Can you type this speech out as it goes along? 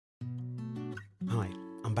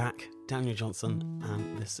back, Daniel Johnson,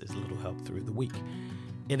 and this is a little help through the week.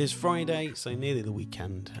 It is Friday, so nearly the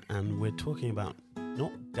weekend, and we're talking about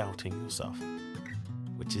not doubting yourself,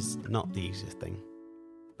 which is not the easiest thing,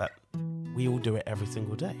 but we all do it every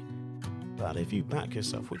single day. But if you back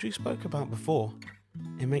yourself, which we spoke about before,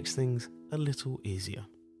 it makes things a little easier,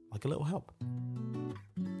 like a little help.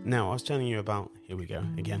 Now, I was telling you about, here we go,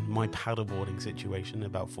 again, my paddleboarding situation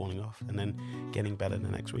about falling off and then getting better the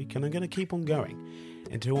next week. And I'm going to keep on going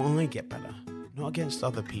until I get better, not against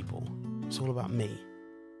other people. It's all about me.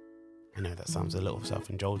 I know that sounds a little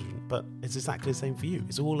self-indulgent, but it's exactly the same for you.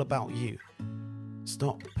 It's all about you.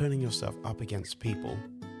 Stop putting yourself up against people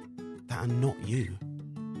that are not you.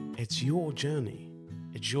 It's your journey.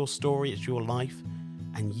 It's your story. It's your life.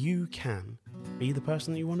 And you can be the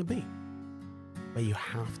person that you want to be. But you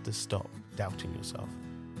have to stop doubting yourself.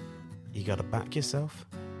 You got to back yourself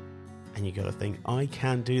and you got to think, I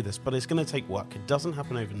can do this, but it's going to take work. It doesn't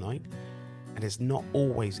happen overnight and it's not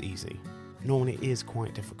always easy. Normally it is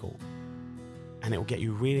quite difficult and it will get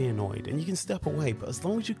you really annoyed and you can step away, but as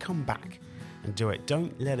long as you come back and do it,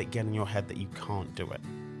 don't let it get in your head that you can't do it,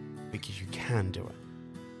 because you can do it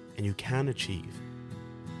and you can achieve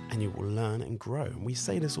and you will learn and grow. And we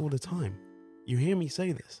say this all the time. You hear me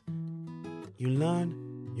say this. You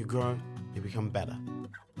learn, you grow, you become better,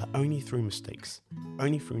 but only through mistakes,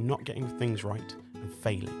 only through not getting things right and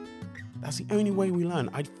failing. That's the only way we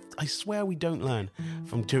learn. I swear we don't learn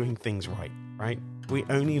from doing things right? We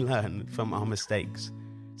only learn from our mistakes.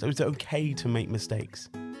 So it's okay to make mistakes,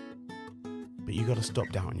 but you got to stop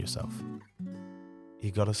doubting yourself.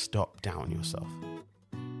 You got to stop doubting yourself.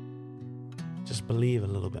 Just believe a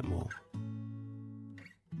little bit more.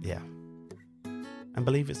 Yeah. And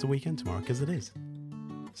believe it's the weekend tomorrow, because it is.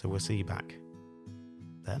 So we'll see you back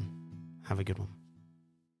then. Have a good one.